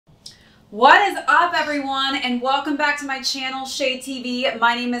What is up, everyone, and welcome back to my channel, ShadeTV.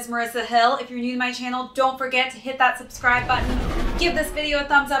 My name is Marissa Hill. If you're new to my channel, don't forget to hit that subscribe button. Give this video a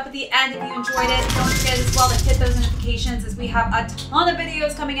thumbs up at the end if you enjoyed it. Don't forget as well to hit those notifications as we have a ton of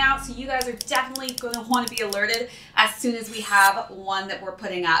videos coming out, so you guys are definitely going to want to be alerted as soon as we have one that we're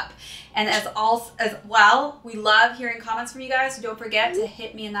putting up. And as well, we love hearing comments from you guys, so don't forget to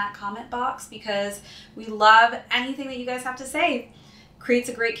hit me in that comment box because we love anything that you guys have to say. Creates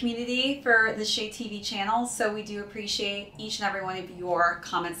a great community for the ShadeTV channel, so we do appreciate each and every one of your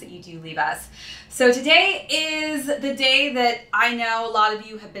comments that you do leave us. So today is the day that I know a lot of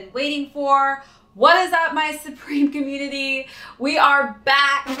you have been waiting for. What is up, my Supreme community? We are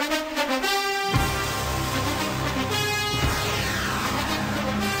back.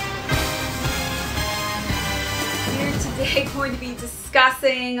 We're today going to be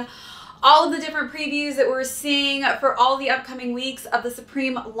discussing all of the different previews that we're seeing for all the upcoming weeks of the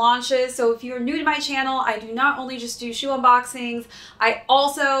Supreme launches. So if you're new to my channel, I do not only just do shoe unboxings, I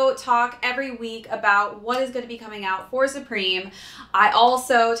also talk every week about what is going to be coming out for Supreme. I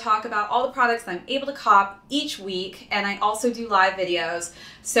also talk about all the products that I'm able to cop each week, and I also do live videos.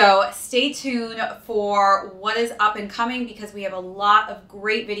 So stay tuned for what is up and coming because we have a lot of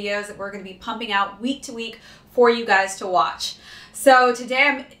great videos that we're going to be pumping out week to week for you guys to watch. So today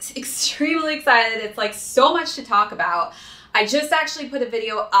I'm extremely excited. It's like so much to talk about. I just actually put a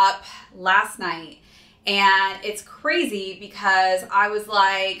video up last night and it's crazy because I was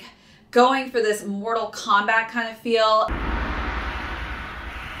like going for this Mortal Kombat kind of feel.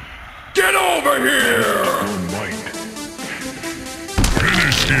 Get over here! Your might.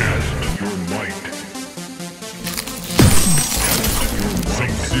 Finish him! Your might.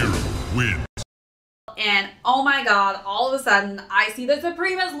 Sub-Zero wins. And oh my god, all of a sudden I see the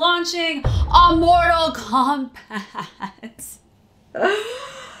Supreme is launching a Mortal Kombat. Oh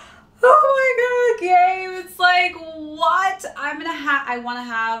my god, game. It's like, what? I want to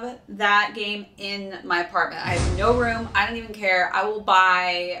have that game in my apartment. I have no room. I don't even care. I will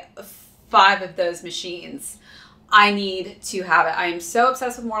buy 5 of those machines. I need to have it. I am so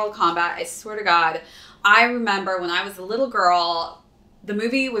obsessed with Mortal Kombat. I swear to God. I remember when I was a little girl, the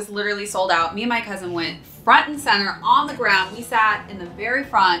movie was literally sold out. Me and my cousin went front and center on the ground. We sat in the very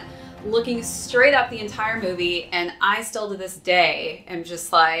front looking straight up the entire movie, and I still to this day am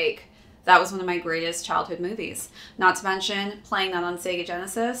just like, that was one of my greatest childhood movies. Not to mention playing that on Sega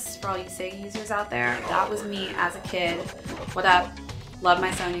Genesis. For all you Sega users out there, that was me as a kid. What up? Love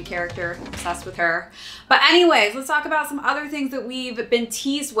my Sonya character, obsessed with her. But anyways, let's talk about some other things that we've been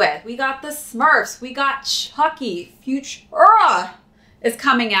teased with. We got the Smurfs, we got Chucky, Futura is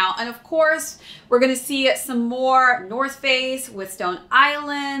coming out. And of course, we're gonna see some more North Face with Stone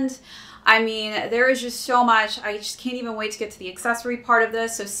Island. I mean, there is just so much. I just can't even wait to get to the accessory part of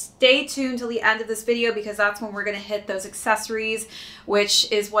this. So stay tuned till the end of this video because that's when we're gonna hit those accessories,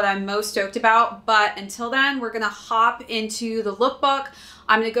 which is what I'm most stoked about. But until then, we're gonna hop into the lookbook.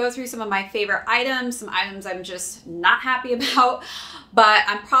 I'm gonna go through some of my favorite items, some items I'm just not happy about, but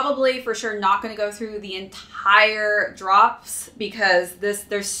I'm probably for sure not gonna go through the entire drops because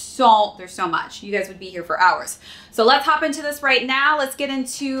there's so much. You guys would be here for hours. So let's hop into this right now. Let's get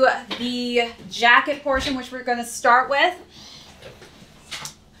into the jacket portion, which we're gonna start with.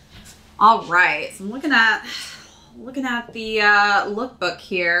 All right, so I'm looking at the lookbook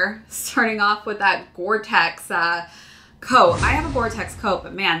here, starting off with that Gore-Tex coat. I have a Gore-Tex coat,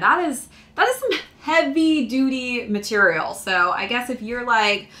 but man, that is some heavy duty material. So I guess if you're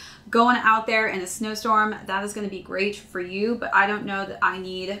like going out there in a snowstorm, that is going to be great for you, but I don't know that I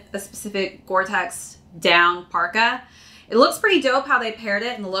need a specific Gore-Tex down parka. It looks pretty dope how they paired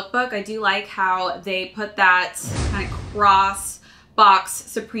it in the lookbook. I do like how they put that kind of cross box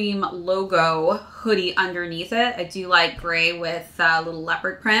Supreme logo hoodie underneath it. I do like gray with a little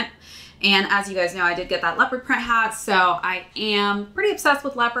leopard print. And as you guys know, I did get that leopard print hat, so I am pretty obsessed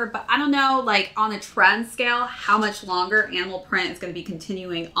with leopard, but I don't know, like on a trend scale, how much longer animal print is going to be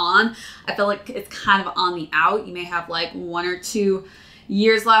continuing on. I feel like it's kind of on the out. You may have like 1 or 2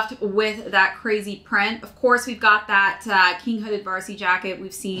 years left with that crazy print. Of course, we've got that King hooded varsity jacket.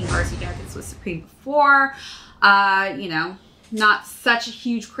 We've seen varsity jackets with Supreme before. You know, not such a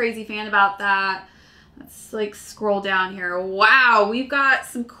huge crazy fan about that. Let's like scroll down here. Wow, we've got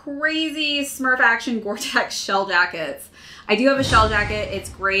some crazy Smurf action Gore-Tex shell jackets. I do have a shell jacket. It's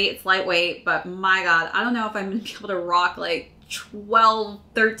great. It's lightweight, but my God, I don't know if I'm going to be able to rock like 12,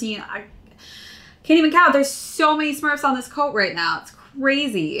 13. I can't even count. There's so many Smurfs on this coat right now. It's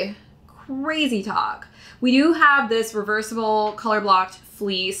crazy, crazy talk. We do have this reversible color blocked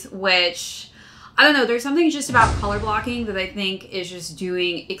fleece, which I don't know, there's something just about color blocking that I think is just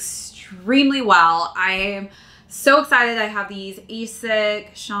doing extremely well. I am so excited. I have these Asic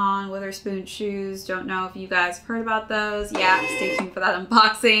Sean Witherspoon shoes. Don't know if you guys have heard about those. Yeah, stay tuned for that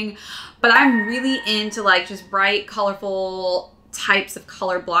unboxing. But I'm really into like just bright, colorful types of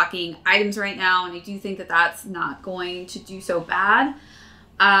color blocking items right now. And I do think that that's not going to do so bad.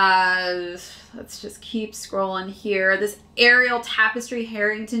 Let's just keep scrolling here. This Ariel Tapestry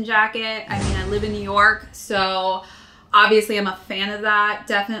Harrington jacket. I mean, I live in New York, so obviously I'm a fan of that.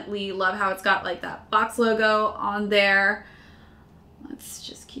 Definitely love how it's got like that box logo on there. Let's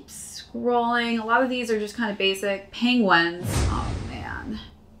just keep scrolling. A lot of these are just kind of basic. Penguins. Oh man.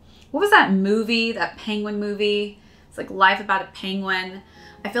 What was that movie? That penguin movie? It's like Life About a Penguin.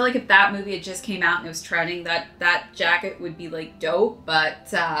 I feel like if that movie had just came out and it was trending, that jacket would be like dope,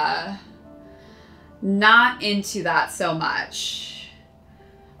 but not into that so much.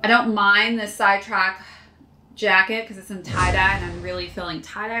 I don't mind this sidetrack jacket because it's in tie-dye and I'm really feeling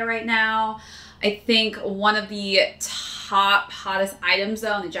tie-dye right now. I think one of the top hottest items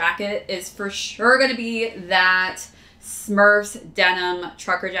though in the jacket is for sure going to be that Smurfs denim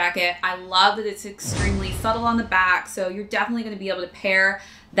trucker jacket. I love that it's extremely subtle on the back, so you're definitely going to be able to pair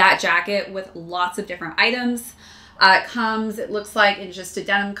that jacket with lots of different items. It comes, it looks like, in just a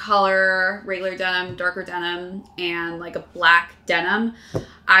denim color, regular denim, darker denim, and like a black denim.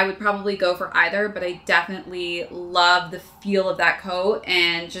 I would probably go for either, but I definitely love the feel of that coat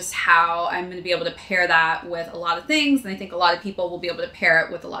and just how I'm going to be able to pair that with a lot of things. And I think a lot of people will be able to pair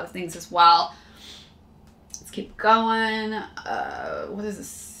it with a lot of things as well. Let's keep going. What is this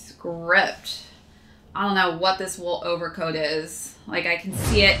script? I don't know what this wool overcoat is. Like I can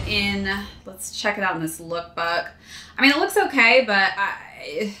see it in, let's check it out in this lookbook. I mean, it looks okay, but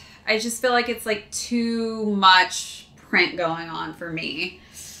I just feel like it's like too much print going on for me.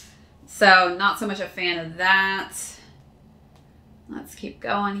 So not so much a fan of that. Let's keep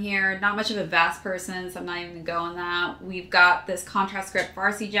going here. Not much of a vest person, so I'm not even gonna go on that. We've got this contrast script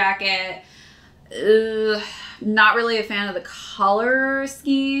Farsi jacket. Not really a fan of the color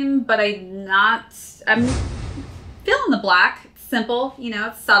scheme, but I'm feeling the black. It's simple, you know,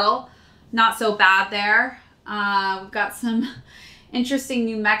 it's subtle, not so bad there. We've got some interesting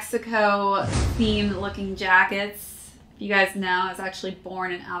New Mexico themed looking jackets. If you guys know, I was actually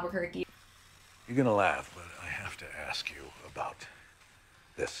born in Albuquerque. You're gonna laugh, but I have to ask you about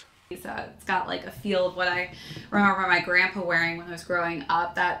this. So it's got like a feel of what I remember my grandpa wearing when I was growing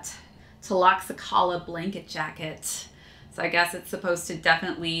up, that Tlaxcala blanket jacket. So I guess it's supposed to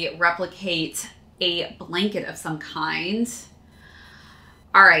definitely replicate a blanket of some kind.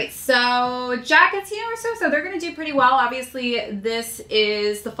 All right, so jackets, you know, so they're gonna do pretty well. Obviously, this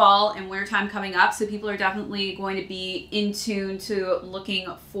is the fall and winter time coming up, so people are definitely going to be in tune to looking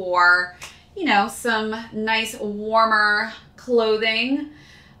for, you know, some nice warmer clothing.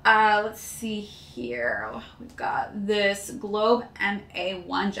 Let's see here. We've got this Globe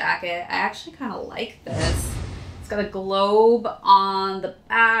MA1 jacket. I actually kind of like this. It's got a globe on the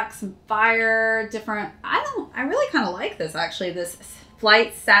back, some fire, different. I really kind of like this actually. This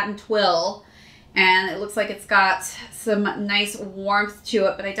Flight Satin Twill, and it looks like it's got some nice warmth to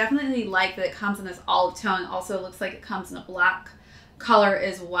it. But I definitely like that it comes in this olive tone. Also, it looks like it comes in a black color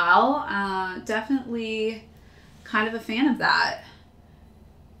as well. Definitely kind of a fan of that.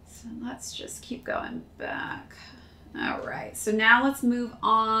 So let's just keep going back. All right, so now let's move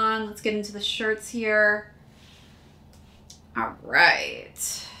on. Let's get into the shirts here. All right.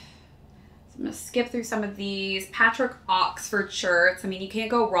 So I'm gonna skip through some of these. Patrick Oxford shirts. I mean, you can't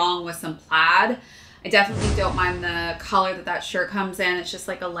go wrong with some plaid. I definitely don't mind the color that shirt comes in. It's just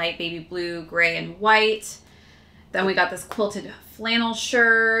like a light baby blue, gray, and white. Then we got this quilted flannel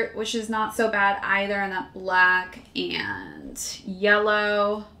shirt, which is not so bad either, and that black and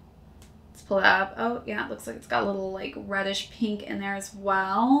yellow. Pull it up. Oh yeah, it looks like it's got a little like reddish pink in there as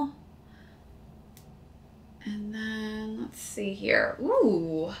well. And then let's see here.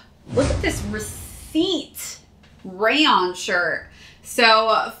 Ooh, look at this receipt rayon shirt.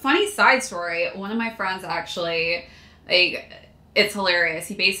 So funny side story, one of my friends actually, like, it's hilarious.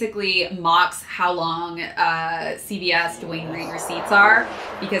 He basically mocks how long CVS Dwayne Reed receipts are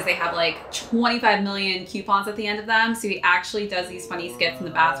because they have like 25 million coupons at the end of them. So he actually does these funny skits in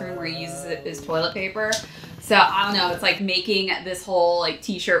the bathroom where he uses it as toilet paper. So I don't know, it's like making this whole like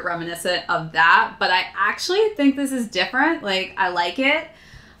t-shirt reminiscent of that. But I actually think this is different. Like, I like it.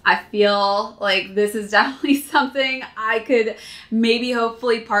 I feel like this is definitely something I could maybe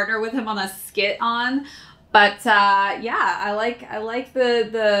hopefully partner with him on a skit on. But yeah, I like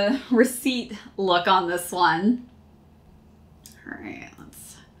the receipt look on this one. All right,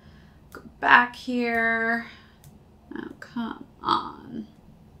 let's go back here. Oh, come on.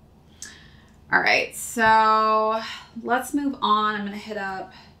 All right, so let's move on. I'm gonna hit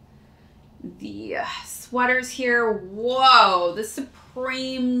up the sweaters here. Whoa, the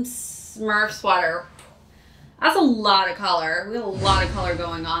Supreme Smurf sweater. That's a lot of color. We have a lot of color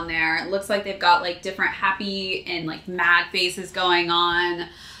going on there. It looks like they've got like different happy and like mad faces going on.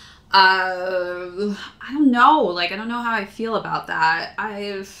 I don't know. Like, I don't know how I feel about that.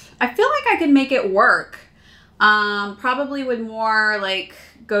 I feel like I could make it work. Probably would more like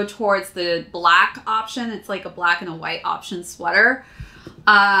go towards the black option. It's like a black and a white option sweater.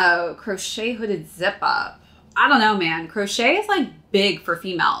 Crochet hooded zip up. I don't know, man. Crochet is like big for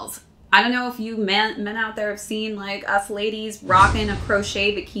females. I don't know if you men out there have seen like us ladies rocking a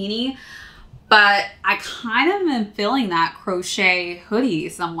crochet bikini, but I kind of am feeling that crochet hoodie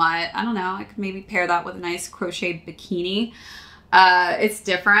somewhat. I don't know. I could maybe pair that with a nice crochet bikini. It's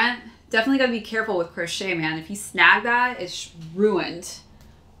different. Definitely got to be careful with crochet, man. If you snag that, it's ruined.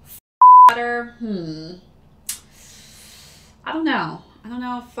 Butter. I don't know. I don't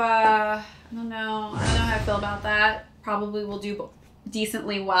know if, I don't know how I feel about that. Probably will do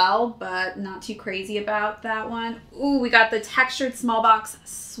decently well, but not too crazy about that one. Ooh, we got the textured small box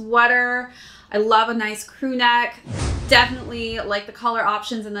sweater. I love a nice crew neck. Definitely like the color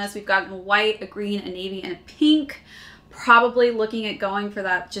options in this. We've got a white, a green, a navy, and a pink. Probably looking at going for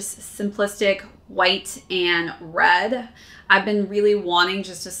that just simplistic white and red. I've been really wanting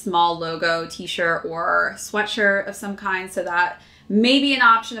just a small logo t-shirt or sweatshirt of some kind, so that may be an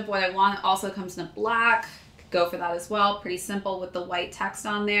option of what I want. It also comes in a black. Go for that as well. Pretty simple with the white text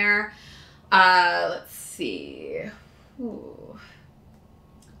on there. Let's see. Ooh,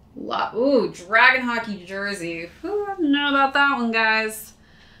 Dragon Hockey jersey. Ooh, I don't know about that one, guys.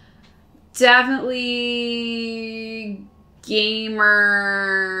 Definitely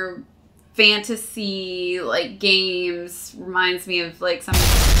gamer fantasy like games. Reminds me of like some of the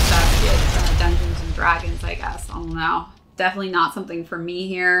stuff with Dungeons and Dragons, I guess. I don't know. Definitely not something for me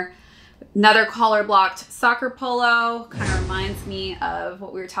here. Another color blocked soccer polo. Kind of reminds me of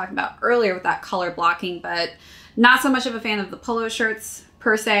what we were talking about earlier with that color blocking, but not so much of a fan of the polo shirts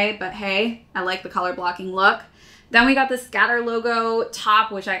per se, but hey, I like the color blocking look. Then we got the scatter logo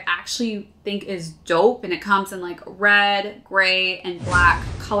top, which I actually think is dope, and it comes in like red, gray, and black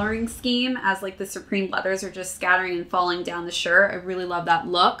coloring scheme as like the Supreme letters are just scattering and falling down the shirt. I really love that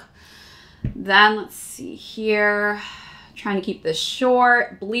look. Then let's see here. Trying to keep this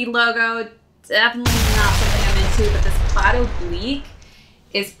short. Bleed logo, definitely not something I'm into, but this plaid oblique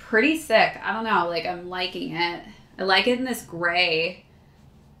is pretty sick. I don't know, like I'm liking it. I like it in this gray.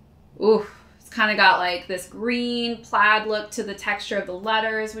 Ooh, it's kind of got like this green plaid look to the texture of the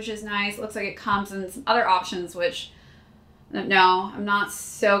letters, which is nice. Looks like it comes in some other options, which no, I'm not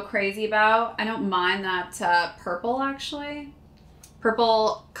so crazy about. I don't mind that purple actually.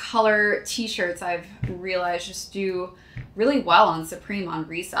 Purple color t-shirts I've realized just do really well on Supreme on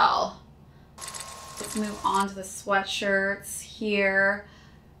resale. Let's move on to the sweatshirts here.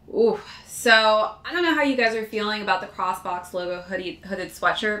 Ooh, so I don't know how you guys are feeling about the crossbox logo hooded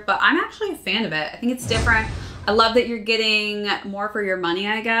sweatshirt, but I'm actually a fan of it. I think it's different. I love that you're getting more for your money,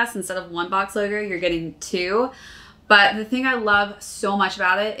 I guess. Instead of one box logo, you're getting two. But the thing I love so much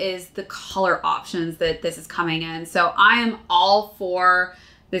about it is the color options that this is coming in. So I am all for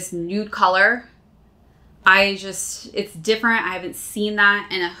this nude color. It's different. I haven't seen that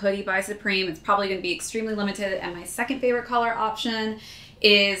in a hoodie by Supreme. It's probably going to be extremely limited. And my second favorite color option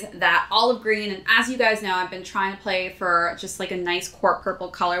is that olive green. And as you guys know, I've been trying to play for just like a nice court purple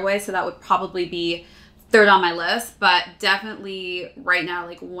colorway. So that would probably be third on my list, but definitely right now,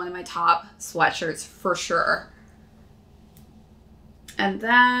 like one of my top sweatshirts for sure. And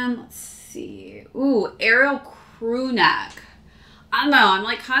then let's see. Ooh, Aerial crew neck. I don't know. I'm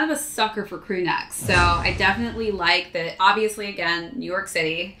like kind of a sucker for crew necks. So I definitely like that. Obviously, again, New York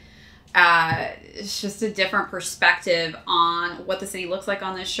City. It's just a different perspective on what the city looks like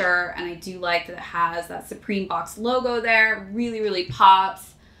on this shirt. And I do like that it has that Supreme box logo there. Really, really pops.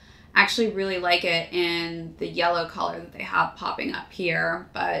 Actually really like it in the yellow color that they have popping up here,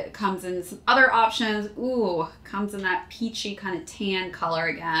 but it comes in some other options. Ooh, comes in that peachy kind of tan color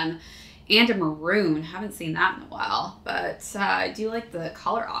again, and a maroon. Haven't seen that in a while, but I do like the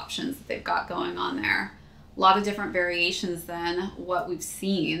color options that they've got going on there. A lot of different variations than what we've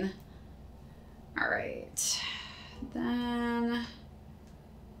seen. All right, then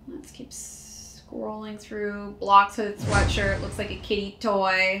let's keep scrolling through. Blocked hooded sweatshirt. Looks like a kitty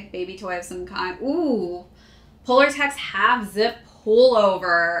toy, baby toy of some kind. Ooh, Polar Text half zip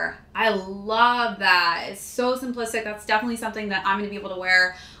pullover. I love that. It's so simplistic. That's definitely something that I'm going to be able to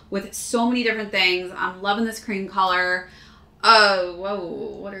wear with so many different things. I'm loving this cream color. Oh, whoa,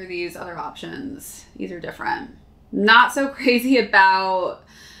 what are these other options? These are different. Not so crazy about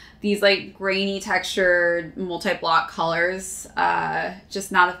these like grainy textured multi-block colors.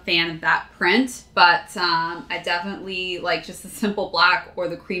 Just not a fan of that print, but I definitely like just the simple black or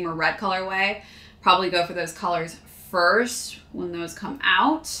the cream or red colorway. Probably go for those colors first when those come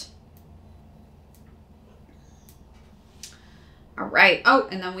out. All right. Oh,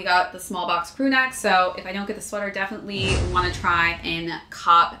 and then we got the small box crew neck. So if I don't get the sweater, definitely want to try and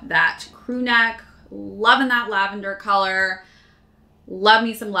cop that crew neck. Loving that lavender color. Love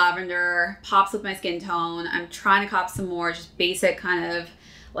me some lavender. Pops with my skin tone. I'm trying to cop some more just basic kind of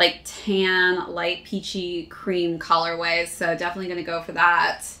like tan, light peachy cream colorways. So definitely going to go for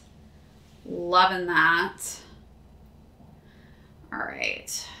that. Loving that. All right.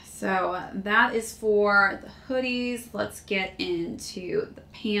 So that is for the hoodies. Let's get into the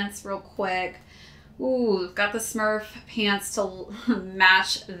pants real quick. Ooh, we've got the Smurf pants to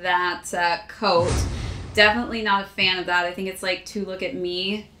match that coat. Definitely not a fan of that. I think it's like too look at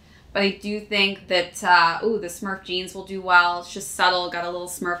me. But I do think that, ooh, the Smurf jeans will do well. It's just subtle. Got a little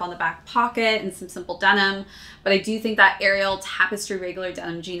Smurf on the back pocket and some simple denim. But I do think that Ariel Tapestry regular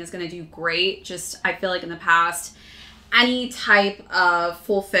denim jean is going to do great. Just, I feel like in the past, any type of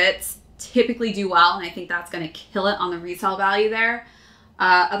full fits typically do well, and I think that's going to kill it on the resale value there.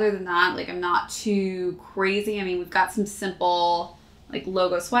 Other than that, like I'm not too crazy. I mean, we've got some simple like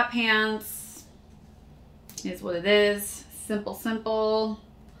logo sweatpants. Is what it is. Simple, simple.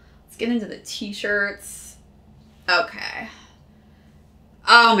 Let's get into the t-shirts. Okay.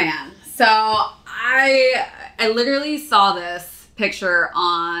 Oh man. So I literally saw this picture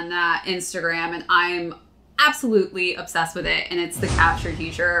on Instagram, and I'm absolutely obsessed with it, and it's the capture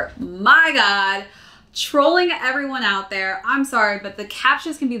t-shirt. My God, trolling everyone out there. I'm sorry, but the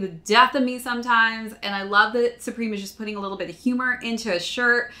captions can be the death of me sometimes, and I love that Supreme is just putting a little bit of humor into a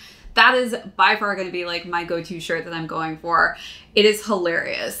shirt. That is by far going to be like my go-to shirt that I'm going for. It is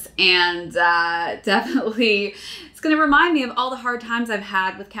hilarious, and definitely it's going to remind me of all the hard times I've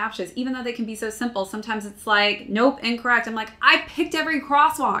had with captions, even though they can be so simple. Sometimes it's like, nope, incorrect. I'm like, I picked every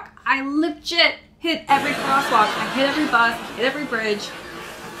crosswalk. I legit hit every crosswalk. I hit every bus, hit every bridge.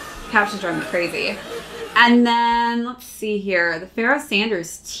 Captions drive me crazy. And then let's see here, the Pharoah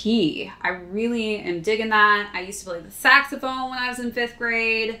Sanders tee. I really am digging that. I used to play the saxophone when I was in 5th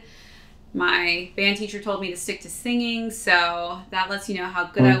grade. My band teacher told me to stick to singing, so that lets you know how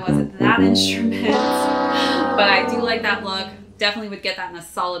good I was at that instrument. But I do like that look. Definitely would get that in a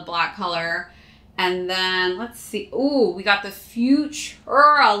solid black color. And then let's see. Ooh, we got the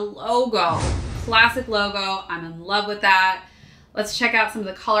Futura logo. Classic logo. I'm in love with that. Let's check out some of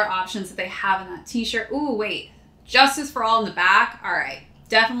the color options that they have in that t-shirt. Ooh, wait. Justice for All in the back. All right.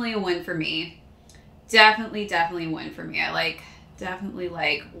 Definitely a win for me. Definitely a win for me. I definitely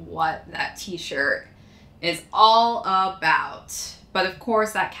like what that t-shirt is all about. But of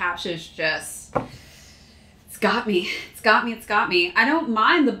course, that caption is just, it's got me. It's got me. It's got me. I don't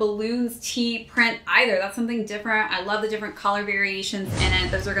mind the balloons tee print either. That's something different. I love the different color variations in it.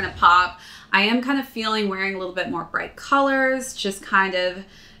 Those are going to pop. I am kind of feeling wearing a little bit more bright colors, just kind of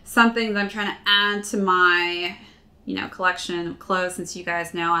something that I'm trying to add to my, you know, collection of clothes, since you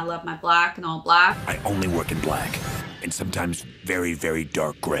guys know I love my black and all black. I only work in black, and sometimes very, very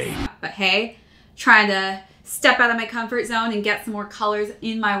dark gray. But hey, trying to step out of my comfort zone and get some more colors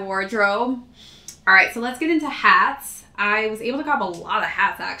in my wardrobe. All right, so let's get into hats. I was able to grab a lot of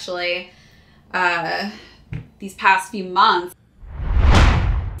hats actually these past few months.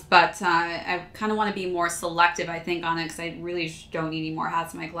 But I kind of want to be more selective, I think, on it, because I really don't need any more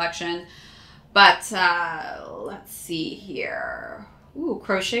hats in my collection. But let's see here. Ooh,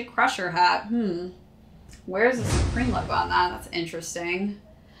 Crochet Crusher hat. Where's the Supreme logo on that? That's interesting.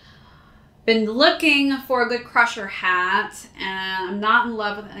 Been looking for a good Crusher hat, and I'm not in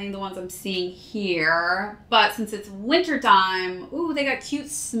love with any of the ones I'm seeing here. But since it's wintertime, ooh, they got cute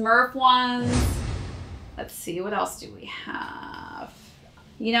Smurf ones. Let's see, what else do we have?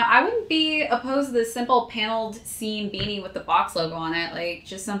 You know, I wouldn't be opposed to this simple paneled seam beanie with the box logo on it. Like,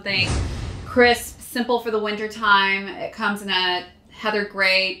 just something crisp, simple for the winter time. It comes in a heather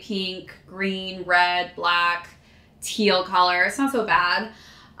gray, pink, green, red, black, teal color. It's not so bad.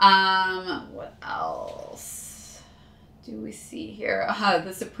 What else do we see here?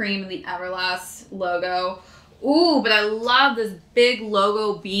 The Supreme and the Everlast logo. Ooh, but I love this big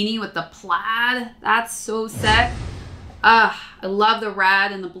logo beanie with the plaid. That's so sick. I love the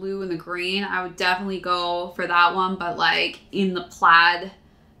red and the blue and the green. I would definitely go for that one, but like in the plaid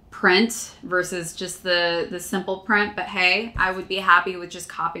print versus just the simple print. But hey, I would be happy with just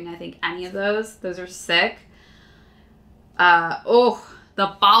copying, I think, any of those. Those are sick. Oh,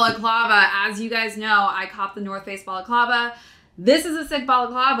 the balaclava. As you guys know, I copped the North Face balaclava. This is a sick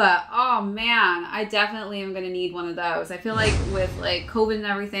balaclava. Oh man, I definitely am gonna need one of those. I feel like with like COVID and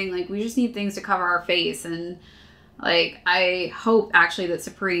everything, like we just need things to cover our face, and like I hope actually that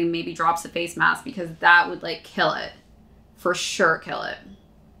Supreme maybe drops a face mask, because that would like kill it. For sure kill it.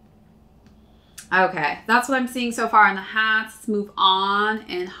 Okay, that's what I'm seeing so far in the hats. Let's move on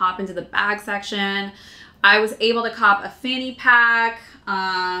and hop into the bag section. I was able to cop a fanny pack,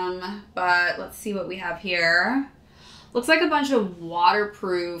 but let's see what we have here. Looks like a bunch of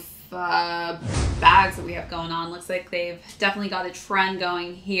waterproof bags that we have going on. Looks like they've definitely got a trend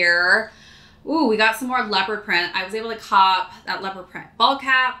going here. Ooh, we got some more leopard print. I was able to cop that leopard print ball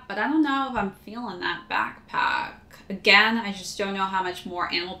cap, but I don't know if I'm feeling that backpack. Again, I just don't know how much more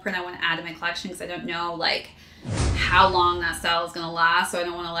animal print I want to add to my collection, because I don't know like how long that style is going to last. So I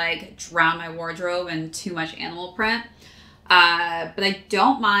don't want to like drown my wardrobe in too much animal print. But I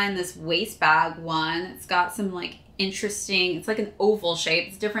don't mind this waist bag one. It's got some like interesting, it's like an oval shape.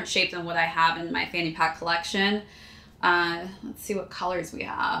 It's a different shape than what I have in my fanny pack collection. Let's see what colors we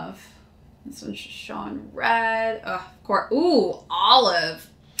have. This one's just showing red. Oh, of course. Ooh, olive.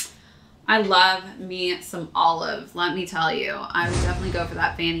 I love me some olive, let me tell you. I would definitely go for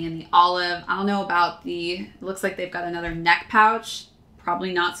that fanny in the olive. I don't know about the, it looks like they've got another neck pouch.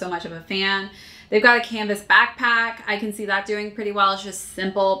 Probably not so much of a fan. They've got a canvas backpack. I can see that doing pretty well. It's just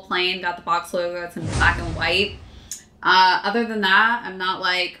simple, plain, got the box logo, it's in black and white. Other than that, I'm not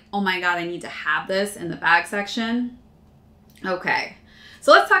like, oh my God, I need to have this in the bag section. Okay,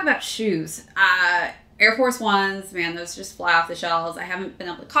 so let's talk about shoes. Air Force Ones, man, those just fly off the shelves. I haven't been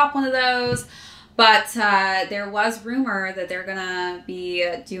able to cop one of those, but there was rumor that they're gonna be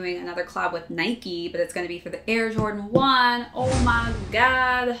doing another collab with Nike, but it's gonna be for the Air Jordan 1. Oh my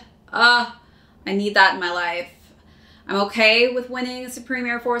God. I need that in my life. I'm okay with winning a Supreme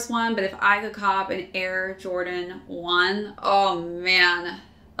Air Force 1, but if I could cop an Air Jordan 1, oh man.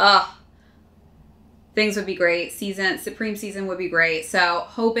 Things would be great. Supreme season would be great. So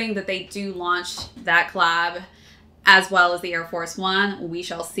hoping that they do launch that collab as well as the Air Force 1. We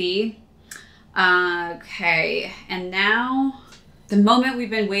shall see. Okay, and now the moment we've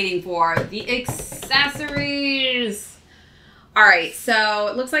been waiting for, the accessories. All right, so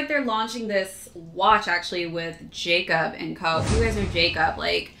it looks like they're launching this watch actually with Jacob & Co. If you guys know Jacob,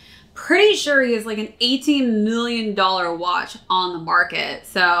 like pretty sure he has like an $18 million watch on the market.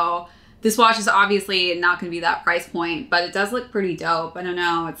 So this watch is obviously not going to be that price point, but it does look pretty dope. I don't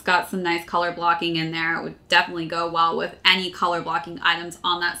know. It's got some nice color blocking in there. It would definitely go well with any color blocking items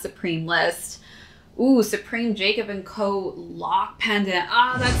on that Supreme list. Ooh, Supreme Jacob & Co. lock pendant.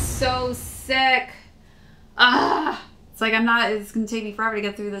 Ah, that's so sick. It's like it's going to take me forever to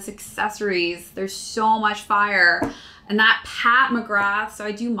get through this accessories. There's so much fire. And that Pat McGrath. So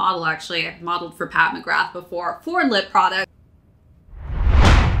I do model actually. I've modeled for Pat McGrath before for lip products,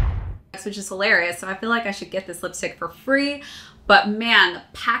 which is hilarious. So I feel like I should get this lipstick for free. But man, the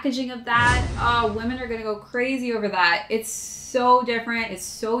packaging of that, oh, women are gonna go crazy over that. It's so different, it's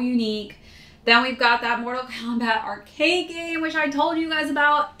so unique. Then we've got that Mortal Kombat arcade game, which I told you guys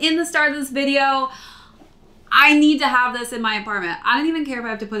about in the start of this video. I need to have this in my apartment. I don't even care if I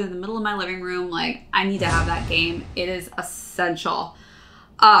have to put it in the middle of my living room. Like, I need to have that game. It is essential.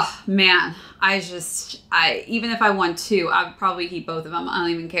 Oh man, even if I won two, I would probably keep both of them. I don't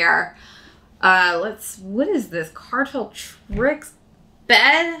even care. What is this? Cartel Tricks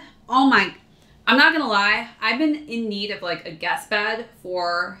bed? Oh my, I'm not gonna lie. I've been in need of like a guest bed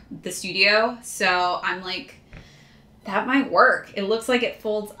for the studio. So I'm like, that might work. It looks like it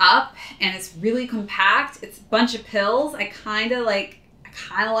folds up and it's really compact. It's a bunch of pills. I kind of like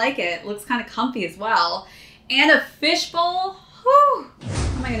it. It looks kind of comfy as well. And a fishbowl. Whew.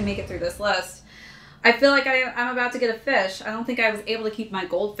 How am I gonna make it through this list? I feel like I'm about to get a fish. I don't think I was able to keep my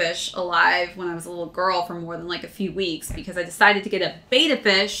goldfish alive when I was a little girl for more than like a few weeks because I decided to get a betta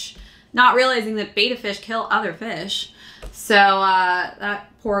fish, not realizing that betta fish kill other fish. So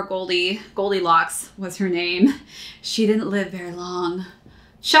that poor Goldilocks was her name. She didn't live very long.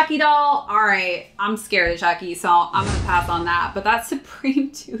 Chucky doll, all right, I'm scared of Chucky, so I'm gonna pass on that. But that's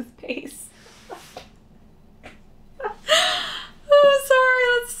Supreme toothpaste. Oh, sorry,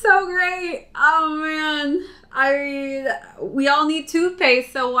 that's so great. Oh man, we all need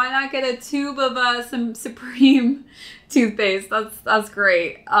toothpaste, so why not get a tube of some Supreme toothpaste? That's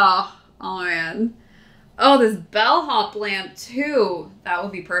great. Oh man. Oh, this bellhop lamp too. That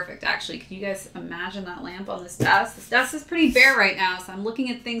would be perfect actually. Can you guys imagine that lamp on this desk? This desk is pretty bare right now, so I'm looking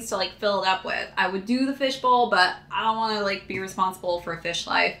at things to like fill it up with. I would do the fishbowl, but I don't want to like be responsible for a fish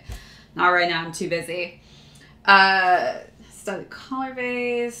life. Not right now, I'm too busy. Studded collar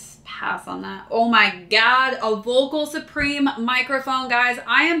vase, pass on that. Oh my God, a Vocal Supreme microphone, guys.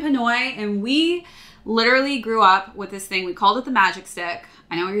 I am Pinoy and we literally grew up with this thing. We called it the magic stick.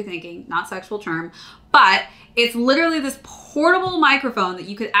 I know what you're thinking, not sexual term, but it's literally this portable microphone that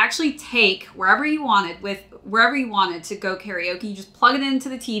you could actually take wherever you wanted to go karaoke. You just plug it into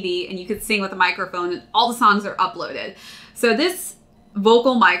the TV and you could sing with a microphone and all the songs are uploaded. So this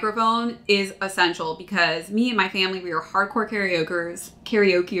vocal microphone is essential because me and my family, we are hardcore karaokeers.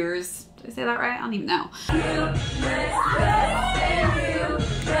 Did I say that right? I don't even know.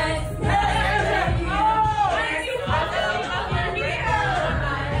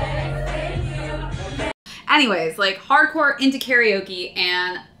 Anyways, like hardcore into karaoke,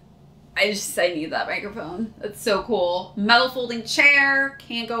 and I need that microphone. That's so cool. Metal folding chair,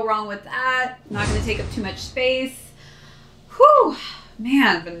 can't go wrong with that. Not gonna take up too much space. Whew,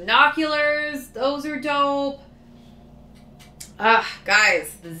 man, binoculars, those are dope.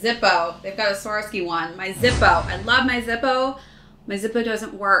 Guys, the Zippo. They've got a Swarovski one. My Zippo, I love my Zippo. My Zippo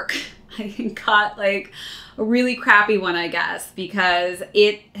doesn't work. I got like a really crappy one, I guess, because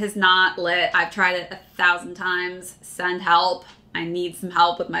it has not lit. I've tried it 1,000 times. Send help. I need some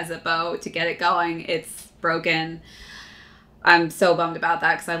help with my Zippo to get it going. It's broken. I'm so bummed about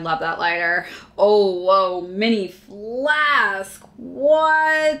that because I love that lighter. Oh, whoa, mini flask.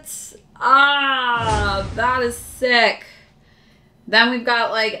 What? Ah, that is sick. Then we've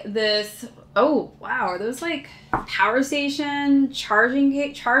got like this. Oh, wow. Are those like power station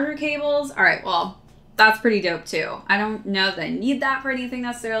charger cables? All right, well, that's pretty dope too. I don't know that I need that for anything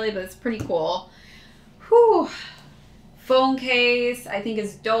necessarily, but it's pretty cool. Whew. Phone case, I think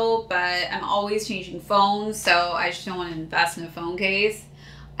is dope, but I'm always changing phones, so I just don't want to invest in a phone case.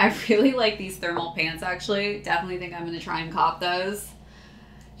 I really like these thermal pants actually. Definitely think I'm going to try and cop those.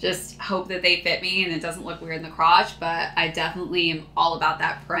 Just hope that they fit me and it doesn't look weird in the crotch, but I definitely am all about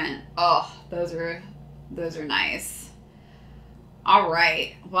that print. Oh, those are nice. All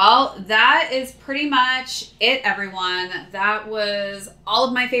right, well, that is pretty much it, everyone. That was all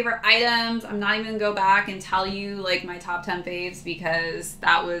of my favorite items. I'm not even gonna go back and tell you like my top 10 faves because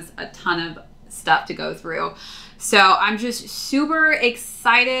that was a ton of stuff to go through. So I'm just super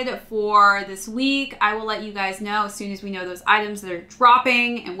excited for this week. I will let you guys know as soon as we know those items that are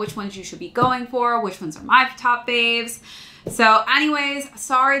dropping and which ones you should be going for, which ones are my top faves. So anyways,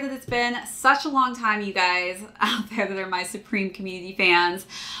 sorry that it's been such a long time, you guys out there that are my Supreme community fans.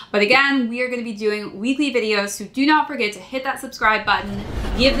 But again, we are going to be doing weekly videos, so do not forget to hit that subscribe button.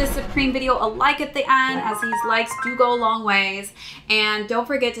 Give this Supreme video a like at the end, as these likes do go a long ways. And don't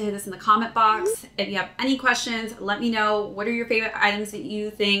forget to hit us in the comment box. If you have any questions, let me know. What are your favorite items that you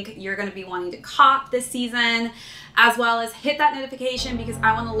think you're going to be wanting to cop this season? As well as hit that notification because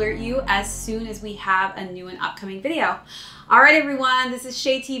I want to alert you as soon as we have a new and upcoming video. All right, everyone, this is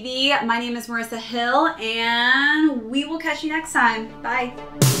ShadeTV. My name is Marissa Hill, and we will catch you next time. Bye.